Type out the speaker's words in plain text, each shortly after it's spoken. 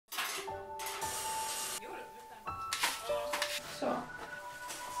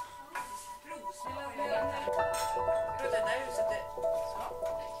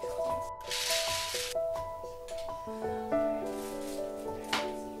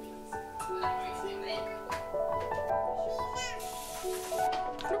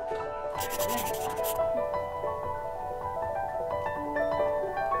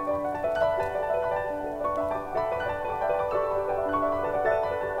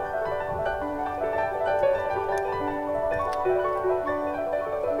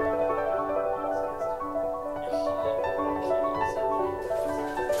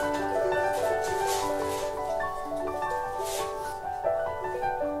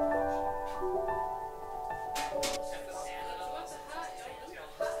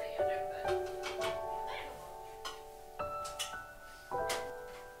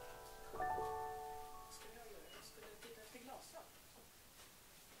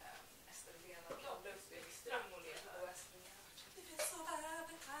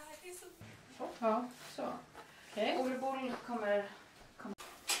Ja, så. Okej. Boll kommer...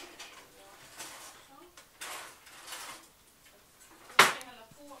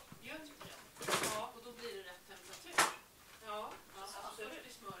 Ja, och då blir det rätt temperatur. Ja, absolut.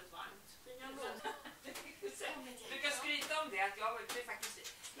 Det smöret varmt. Du kan skryta om det, att jag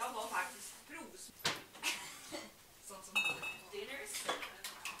var faktiskt pros. Sånt som dinners.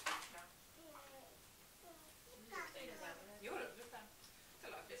 Jo,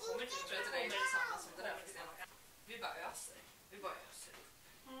 det kommer inte, tror jag inte det är samma som det där. Vi bara öser.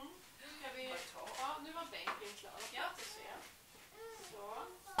 Ja, nu var bänken klar. Ja, det ser jag.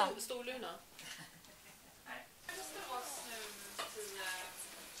 Så. Storluna. Nej. Det står oss nu till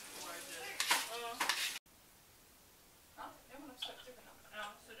order. Ja, jag har absolut kunnat.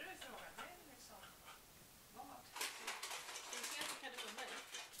 Ja, så det är frågan. Det är liksom vad? Det finns inte kardemumma i.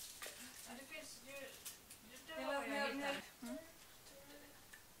 Ja, det finns ju... Det var jag hittade.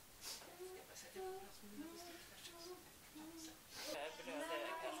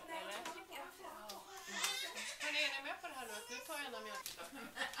 Nu tar jag en mjölk.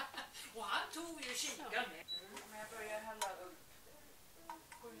 Och han tog ju kikaren med. Men jag börjar hälla upp.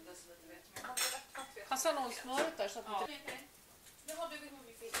 Skjuta så lite vet. Men jag hade rätt fast vet. Passa någon smöret där så att ja. Det har du vid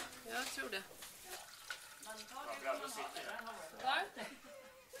hummifilmen. Jag tror det. Man tar det man har det.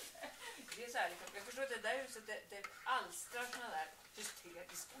 Det är så här, jag förstår att det där huset det alstrar såna där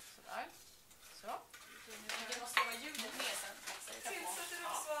hysteriska. Sådär. Så. Det måste vara ljudet med sen. Tillsätter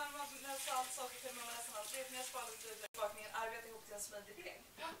uppsvarvad med salt, socker, kardemumma, nästan allt. Vet mer spadet i bakningen. Arbeta ihop till en smidig deg.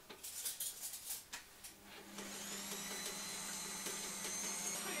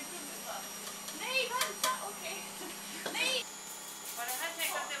 Nej, vänta! Okej. Nej! Var det här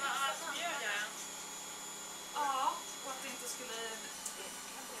tänkt att det var allt mjöl? Ja, och att det inte skulle...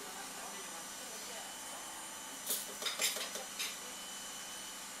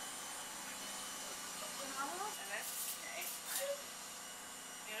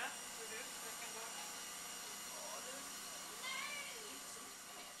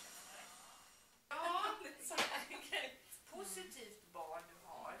 Positivt barn du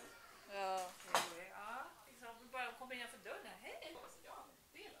har. Ja. Ja, liksom bara kommer in för dörren. Hej! Ja,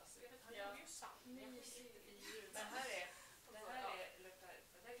 det är alltså. Jag är ju sant. Men här är det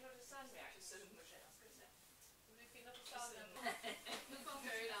är klart det är salmiak. Det blir skillnad på salmiak. Nu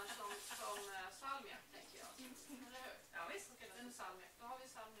funkar ju den som salmiak, tänker jag. Eller hur? Ja, visst. En salmiak. Då har vi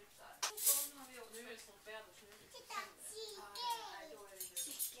salmiak där. Nu är det sånt väder så nu är det Titta, chicken!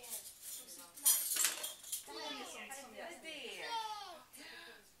 Chicken! Det.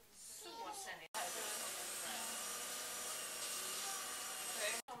 Såsen är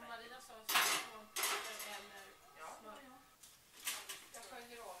som Marina sa så eller ja. jag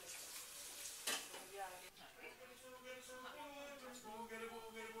sköljer av lite.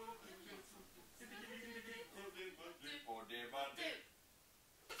 Och det var det.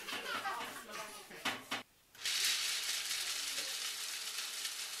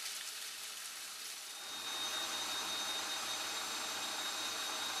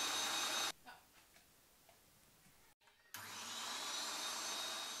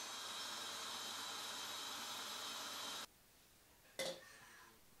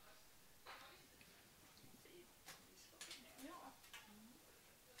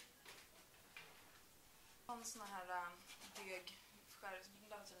 En sån här deg skär som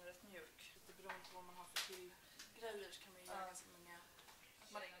är rätt mjuk. Lite beroende på vad man har för till grejer så kan man ju göra ganska många.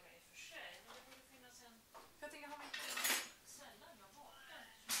 Man ringer mig för sig. Men det borde finnas en... Jag tänker, har vi sällan jag vakar.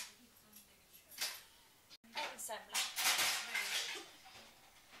 En semla.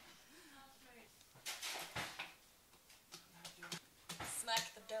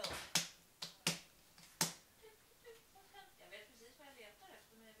 Smack the dough. Jag vet precis vad jag letar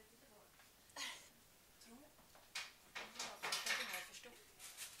efter, men jag vet inte vad.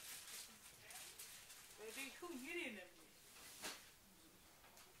 Det är hungrig nämligen.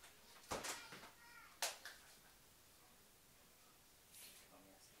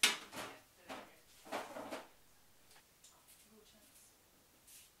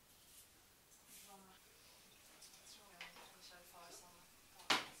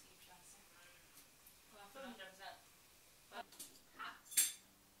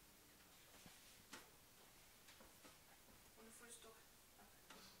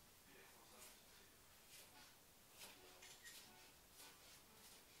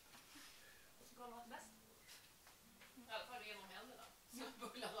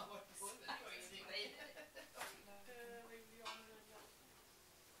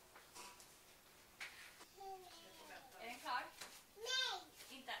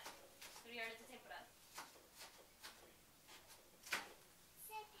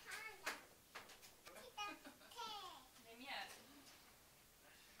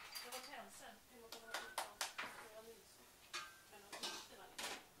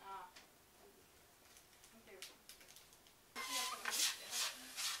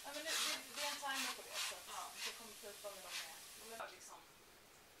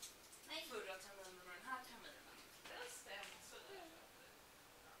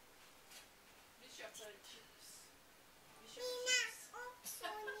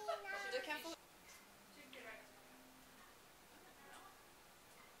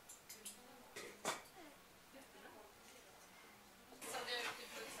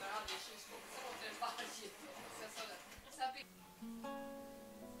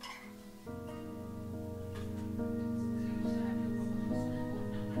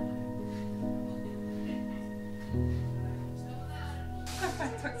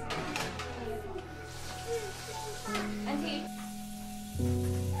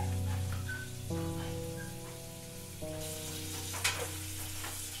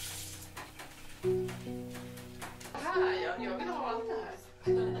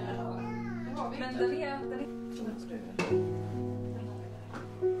 Men den är...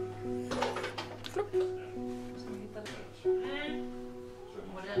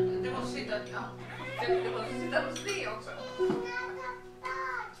 Det måste sitta, ja. Det måste sitta hos det också.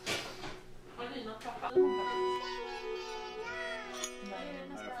 Har ni något pappa?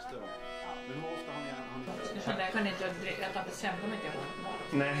 Jag förstår. Men hur ofta har ni Jag kan inte äta för sämre om inte jag har mat.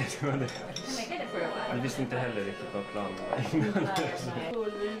 Nej, det var det. Vi visste inte heller riktigt vad planen var.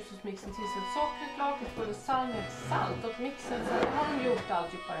 Full husmixen tillsätt socker, lakritsbullar, salt och mixen. Så har de gjort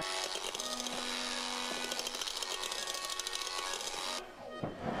allt på det.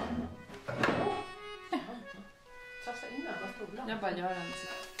 Sassa innan, vad stod det? Jag bara gör en.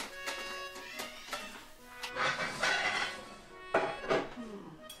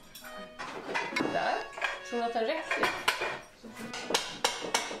 Där. Tror du att den räcker?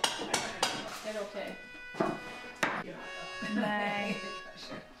 Är det okej? Nej.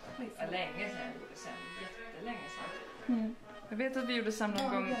 Det var länge sedan jag gjorde sen. Jättelänge sedan. Jag vet att vi gjorde sen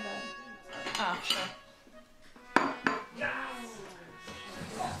någon gång. Ah, kör. Det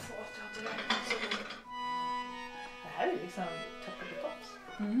här är liksom top of the pops.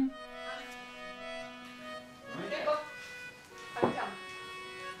 Det är gott.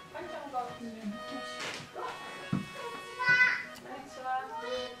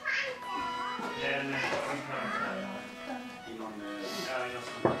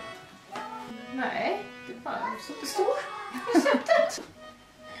 Nej, det är bara superstor.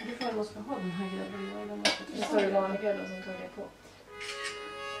 Det får man ska ha den här grädden. Det står ju vanlig grädden som tar det på.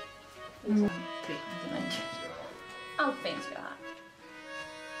 Allt finns ju här.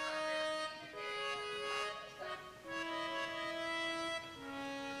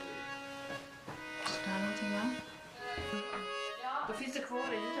 Det här någonting, va? Då finns det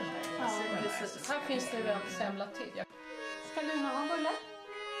kvar i den här. Ja, precis. Här finns det redan semla till. Ska Luna ha en bulle?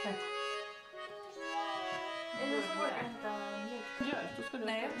 Nej. Är det någon som vågar hämta mjölk? Gör, då ska du.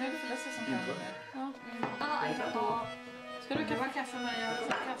 Nej, jag får läsa som kan. Ja. Ska du ha kaffe, Maria? Har du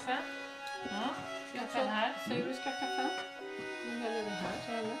fått kaffe? Ja, kaffen här. Säger du ska ha kaffe? Nu häller det här.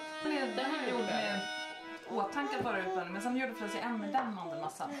 Så häller. Den här gjorde med åtanke bara utan, men sen gjorde för att se den någon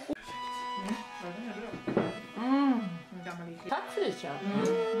massa. Tack Felicia.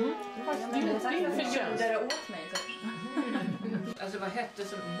 Det är åt mig. Alltså vad hette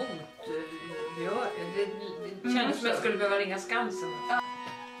som mot? Det känns som jag skulle behöva ringa Skansen.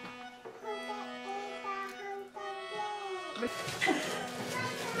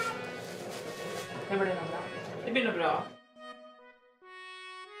 Det blir nog bra. Det blir nog bra.